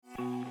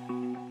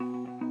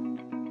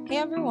Hey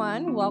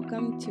everyone,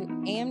 welcome to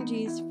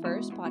AMG's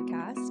first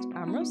podcast.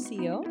 I'm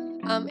Rocio.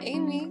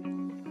 Amy.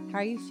 How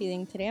are you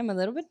feeling today? I'm a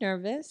little bit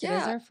nervous. It is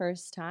Yeah, our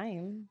first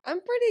time.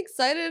 I'm pretty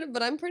excited,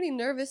 but I'm pretty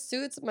nervous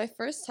too. It's my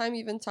first time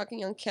even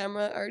talking on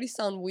camera. I already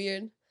sound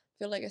weird.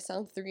 Feel like I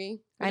sound three,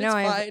 I but know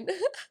it's fine.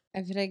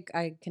 I feel like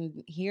I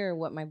can hear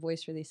what my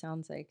voice really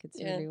sounds like. It's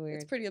Yeah, really it's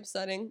weird. pretty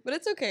upsetting, but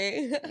it's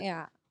okay.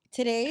 Yeah.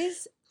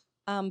 Today's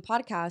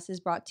podcast is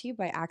brought to you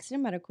by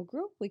Accident Medical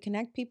Group. We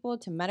connect people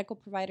to medical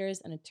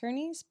providers and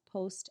attorneys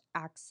post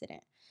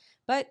accident.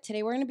 But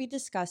today we're going to be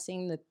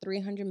discussing the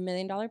 $300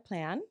 million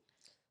plan.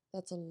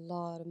 That's a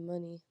lot of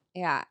money.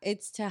 Yeah,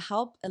 it's to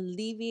help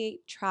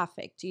alleviate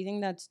traffic. Do you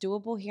think that's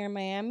doable here in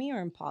Miami or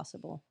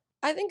impossible?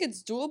 I think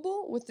it's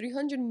doable with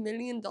 $300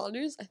 million.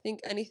 I think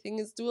anything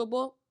is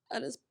doable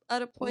at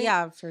a point.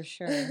 Yeah, for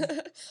sure.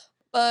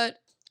 But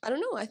I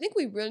don't know. I think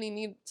we really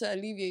need to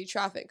alleviate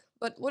traffic.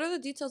 But what are the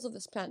details of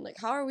this plan? Like,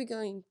 how are we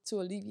going to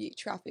alleviate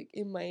traffic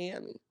in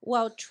Miami?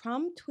 Well,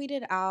 Trump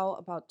tweeted out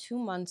about 2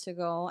 months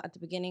ago at the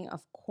beginning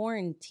of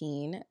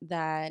quarantine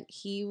that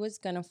he was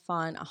going to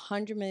fund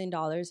 $100 million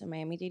in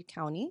Miami-Dade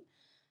County.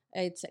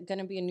 It's going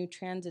to be a new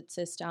transit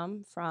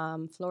system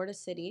from Florida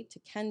City to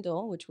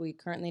Kendall, which we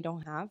currently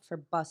don't have, for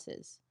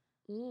buses.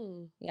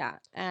 Mm. Yeah.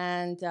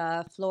 And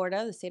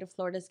Florida, the state of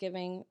Florida is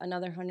giving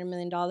another $100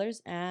 million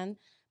and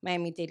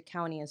Miami-Dade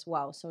County as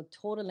well. So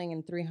totaling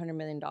in $300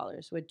 million,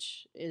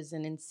 which is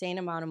an insane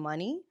amount of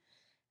money.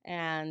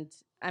 And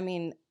I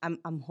mean,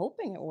 I'm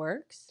hoping it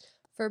works.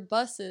 For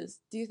buses,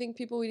 do you think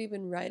people would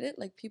even ride it?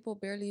 Like people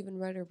barely even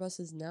ride our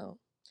buses now.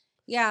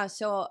 Yeah,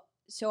 so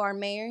our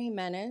mayor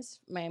Jimenez,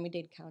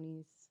 Miami-Dade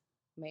County's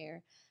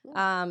mayor,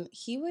 Mm.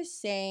 he was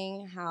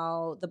saying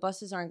how the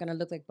buses aren't going to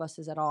look like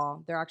buses at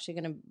all. They're actually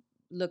going to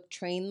look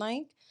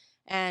train-like,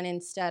 and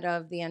instead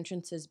of the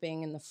entrances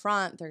being in the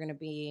front, they're going to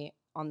be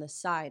on the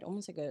side,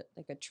 almost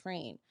like a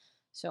train.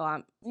 So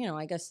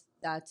I guess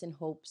that's in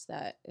hopes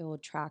that it will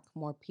attract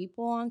more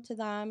people onto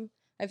them.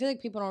 I feel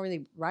like people don't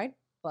really ride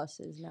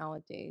buses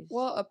nowadays.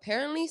 Well,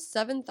 apparently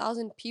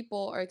 7,000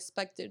 people are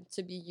expected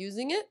to be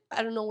using it.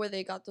 I don't know where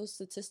they got those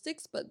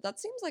statistics, but that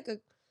seems like a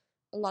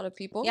lot of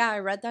people. Yeah, I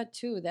read that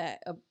too.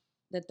 That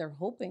they're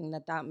hoping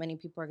that many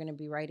people are going to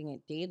be riding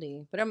it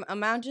daily. But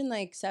imagine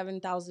like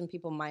 7,000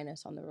 people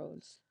minus on the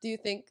roads. Do you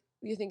think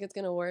it's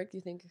gonna work? Do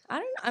you think I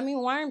don't know. I mean,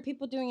 why aren't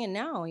people doing it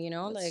now?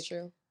 that's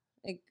true?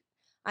 Like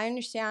I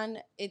understand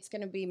it's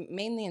going to be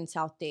mainly in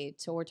South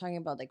Dade. So we're talking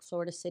about like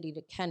Florida City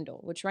to Kendall,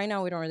 which right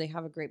now we don't really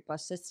have a great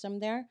bus system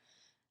there.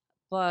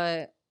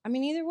 But I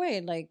mean, either way,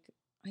 like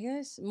I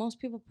guess most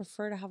people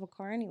prefer to have a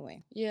car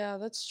anyway. Yeah,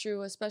 that's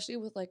true. Especially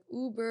with like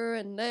Uber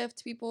and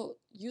Lyft, people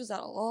use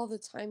that all the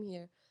time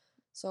here.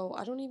 So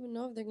I don't even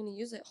know if they're gonna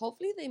use it.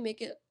 Hopefully they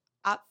make it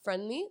app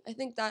friendly. I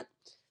think that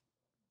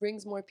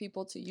brings more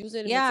people to use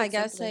it. It Yeah, makes I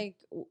it guess simpler. like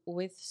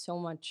with so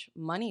much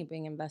money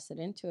being invested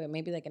into it,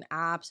 maybe like an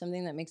app,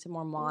 something that makes it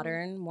more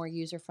modern, more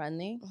user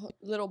friendly.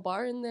 Little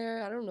bar in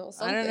there. I don't know,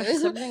 I don't know, something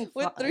something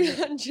with fun.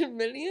 300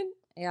 million.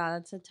 Yeah,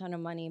 that's a ton of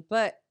money.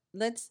 But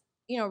let's,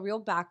 reel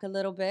back a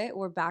little bit.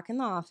 We're back in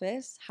the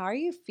office. How are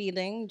you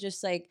feeling?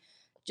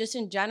 Just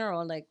in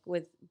general, like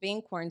with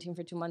being quarantined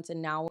for 2 months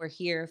and now we're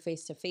here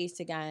face to face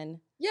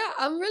again. Yeah,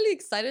 I'm really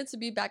excited to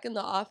be back in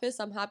the office.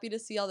 I'm happy to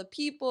see all the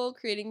people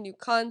creating new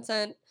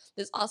content,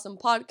 this awesome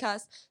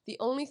podcast. The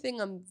only thing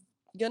I'm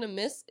gonna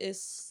miss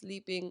is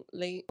sleeping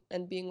late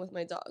and being with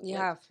my dog. Like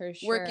Yeah, for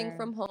working sure.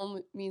 from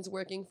home means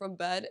working from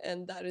bed,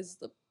 and that is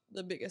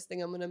the biggest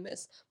thing I'm gonna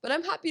miss. But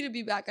I'm happy to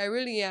be back. I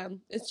really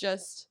am. It's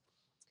just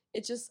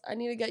I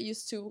need to get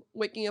used to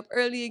waking up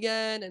early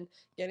again and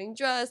getting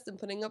dressed and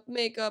putting up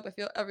makeup. I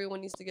feel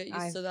everyone needs to get used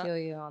I to feel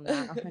you on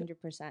that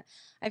 100%.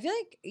 I feel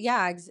like,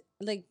 yeah,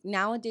 like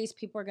nowadays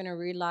people are going to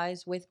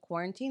realize with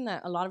quarantine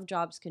that a lot of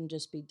jobs can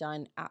just be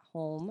done at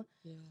home.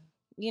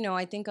 Yeah.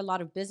 I think a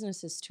lot of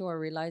businesses too are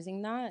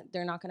realizing that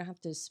they're not going to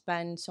have to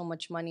spend so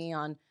much money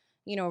on,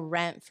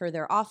 rent for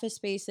their office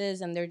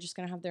spaces and they're just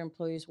going to have their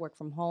employees work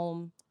from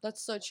home.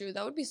 That's so true.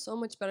 That would be so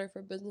much better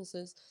for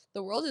businesses.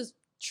 The world is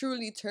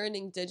truly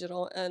turning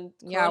digital, and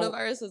Yeah,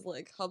 coronavirus has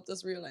like helped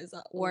us realize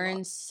that a we're lot.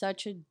 in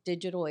such a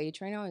digital age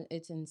right now.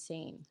 It's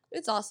insane.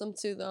 It's awesome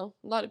too, though.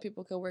 A lot of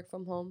people can work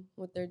from home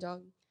with their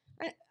dog.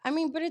 I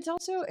mean, but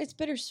it's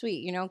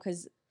bittersweet,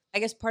 because I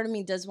guess part of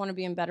me does want to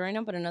be in bed right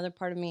now, but another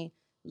part of me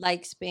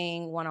likes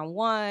being one on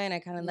one. I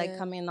kind of like Yeah.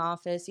 coming in the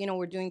office.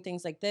 We're doing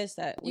things like this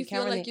that we You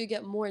can't feel like really, you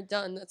get more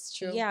done. That's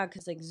true. yeah,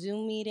 because like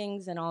Zoom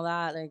meetings and all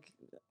that, like,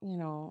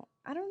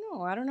 I don't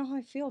know. I don't know how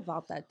I feel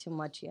about that too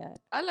much yet.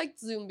 I liked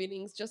Zoom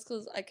meetings just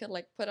because I could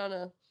like put on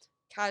a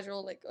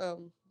casual like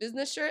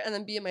business shirt and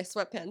then be in my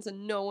sweatpants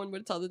and no one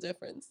would tell the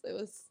difference.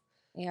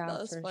 Yeah, That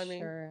was for funny.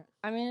 sure.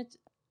 I mean,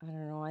 I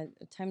don't know.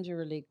 Times are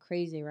really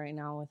crazy right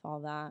now with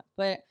all that,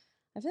 but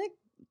I feel like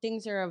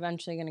things are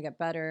eventually going to get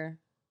better.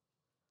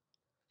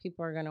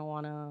 People are going to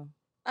want to.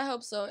 I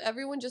hope so.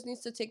 Everyone just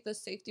needs to take the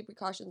safety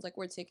precautions like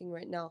we're taking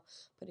right now.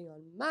 Putting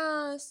on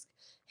mask,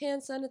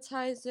 hand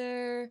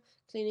sanitizer,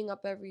 cleaning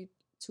up every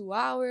 2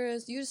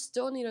 hours. You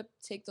still need to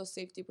take those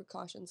safety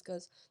precautions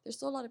because there's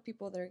still a lot of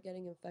people that are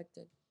getting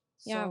infected.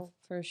 Yeah, So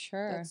for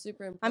sure. that's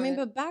super I mean,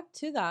 important. but back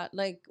to that,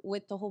 like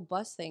with the whole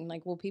bus thing,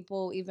 like will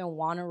people even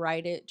want to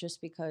ride it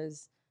just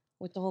because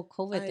with the whole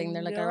COVID I thing,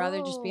 they're like, I'd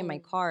rather just be in my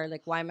know. car.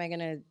 Like, why am I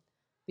gonna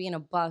be in a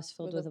bus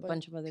filled With a with a bunch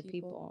bunch of other of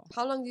people. people?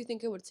 How long do you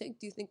think it would take?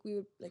 Do you think we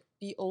would like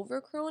be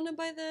over Corona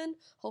by then?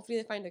 Hopefully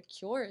they find a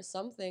cure or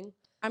something.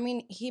 I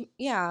mean,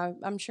 yeah,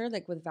 I'm sure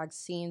like with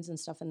vaccines and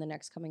stuff in the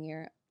next coming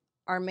year,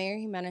 our mayor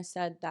Jimenez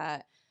said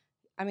that,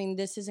 I mean,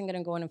 this isn't going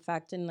to go in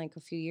effect in like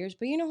a few years,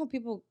 but you know how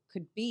people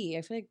could be.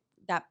 I feel like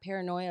that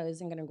paranoia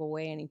isn't going to go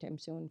away anytime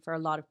soon for a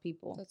lot of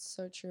people That's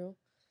so true.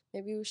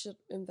 Maybe we should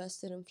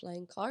invest it in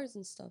flying cars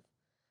and stuff.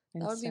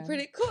 That would be instead.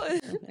 pretty cool.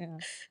 Yeah.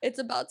 It's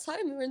about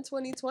time. We're in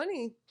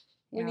 2020.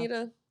 We Yeah. need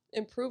to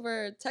improve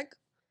our tech.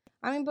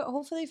 I mean, but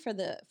hopefully for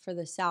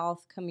the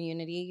South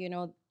community, you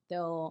know,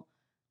 they'll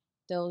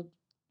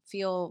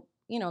feel,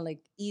 you know, like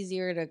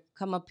easier to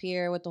come up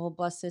here with the whole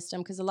bus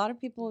system because a lot of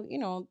people, you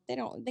know,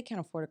 they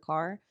can't afford a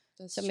car.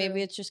 That's So maybe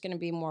true. it's just going to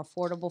be more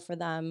affordable for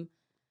them.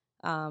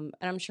 And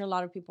I'm sure a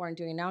lot of people aren't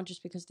doing it now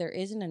just because there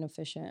isn't an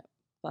efficient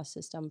bus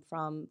system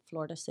from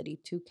Florida City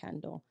to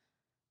Kendall.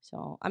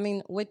 So, I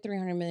mean, with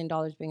 $300 million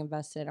being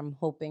invested, I'm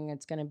hoping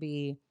it's going to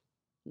be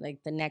like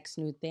the next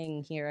new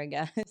thing here, I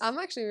guess. I'm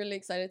actually really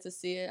excited to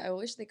see it. I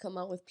wish they come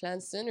out with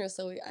plans sooner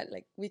so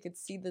we could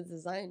see the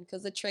design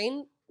because the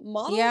train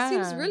model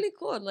seems Yeah. really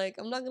cool. Like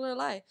I'm not gonna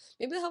lie,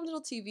 maybe they have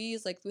little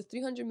TVs. Like with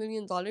 $300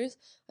 million,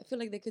 I feel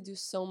like they could do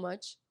so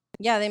much.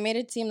 Yeah, they made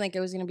it seem like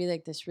it was going to be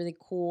like this really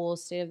cool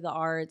state of the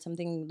art,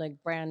 something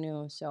like brand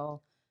new.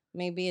 So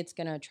maybe it's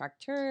going to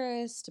attract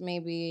tourists.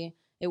 Maybe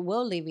it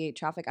will alleviate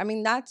traffic. I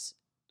mean, that's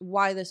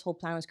why this whole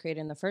plan was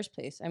created in the first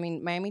place. I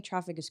mean, Miami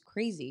traffic is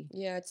crazy.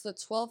 Yeah, it's the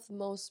 12th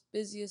most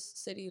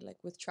busiest city like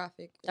with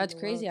traffic in That's the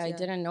world. crazy. I Yeah,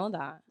 didn't know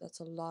that.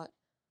 that's a lot.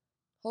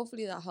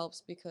 Hopefully that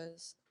helps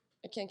because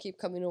I can't keep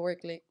coming to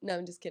work late. No,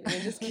 I'm just kidding.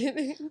 I'm just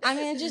kidding. I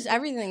mean, it's just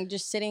everything.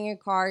 Just sitting in your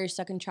car, you're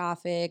stuck in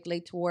traffic,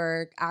 late to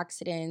work,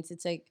 accidents.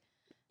 It's like,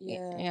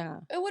 Yeah. yeah.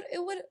 It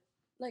would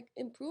like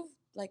improve,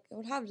 like it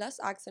would have less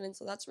accidents,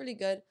 so that's really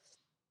good.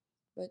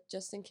 But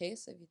just in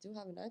case if you do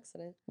have an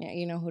accident, Yeah,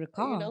 you know who to you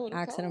call. know who to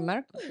Accident call.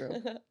 Medical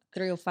Group,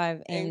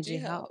 305 AMG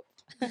AMG Help.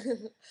 help.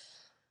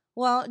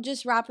 Well,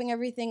 just wrapping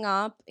everything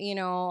up, you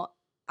know,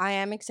 I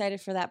am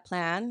excited for that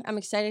plan. I'm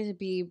excited to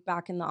be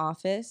back in the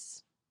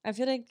office. I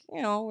feel like,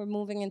 you know, we're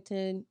moving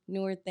into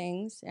newer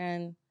things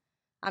and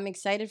I'm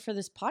excited for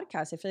this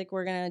podcast. I feel like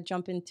we're going to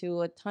jump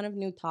into a ton of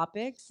new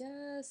topics.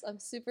 Yes, I'm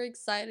super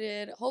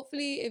excited.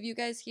 Hopefully, if you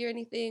guys hear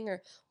anything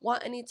or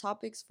want any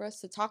topics for us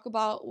to talk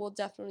about, we'll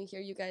definitely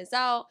hear you guys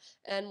out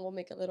and we'll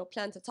make a little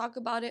plan to talk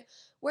about it.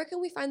 Where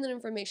can we find that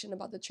information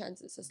about the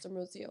transit system,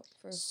 Rocio?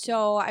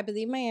 So, I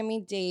believe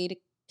Miami-Dade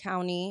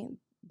County,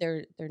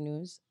 their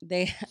news,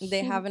 they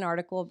have an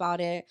article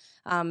about it.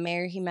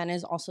 Mayor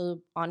Jimenez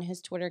also on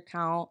his Twitter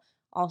account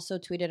also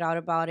tweeted out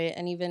about it,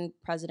 and even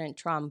President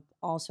Trump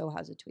also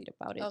has a tweet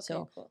about it. Okay,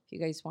 So cool. if you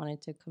guys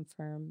wanted to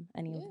confirm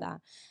any of Yeah.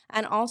 that,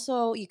 and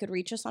also you could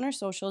reach us on our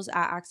socials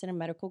at Accident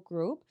Medical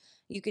Group.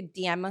 You could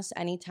DM us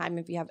anytime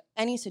if you have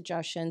any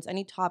suggestions,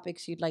 any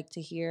topics you'd like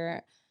to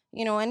hear.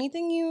 You know,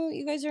 anything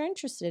you guys are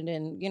interested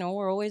in. You know,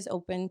 we're always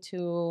open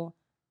to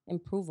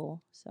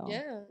improval. So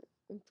Yeah,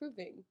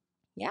 improving.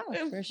 yeah,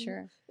 for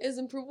sure. Is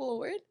improval a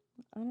word?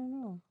 I don't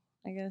know.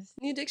 I guess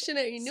New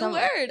dictionary, new some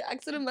word.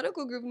 Accident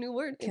medical group, new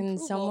word. can Improval.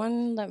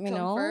 someone let me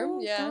Confirm? know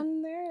Yeah.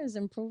 down there? Is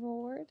improval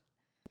a word?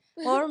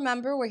 Well,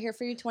 remember, we're here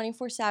for you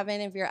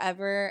 24/7. If you're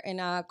ever in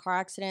a car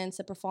accident,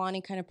 slip or fall,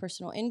 any kind of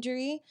personal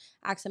injury,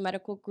 Accident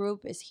Medical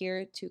Group is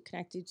here to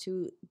connect you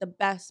to the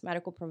best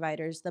medical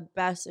providers, the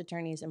best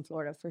attorneys in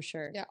Florida for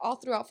sure. Yeah, all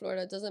throughout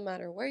Florida. It doesn't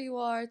matter where you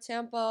are,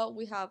 Tampa,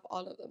 we have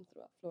all of them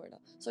throughout Florida.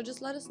 So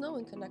just let us know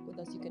and connect with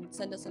us. You can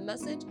send us a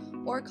message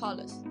or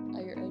call us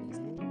at your earliest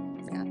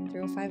convenience. Yeah,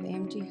 305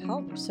 AMG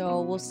Help.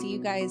 So we'll see you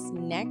guys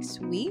next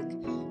week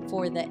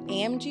for the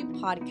AMG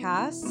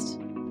podcast.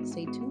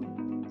 Stay tuned.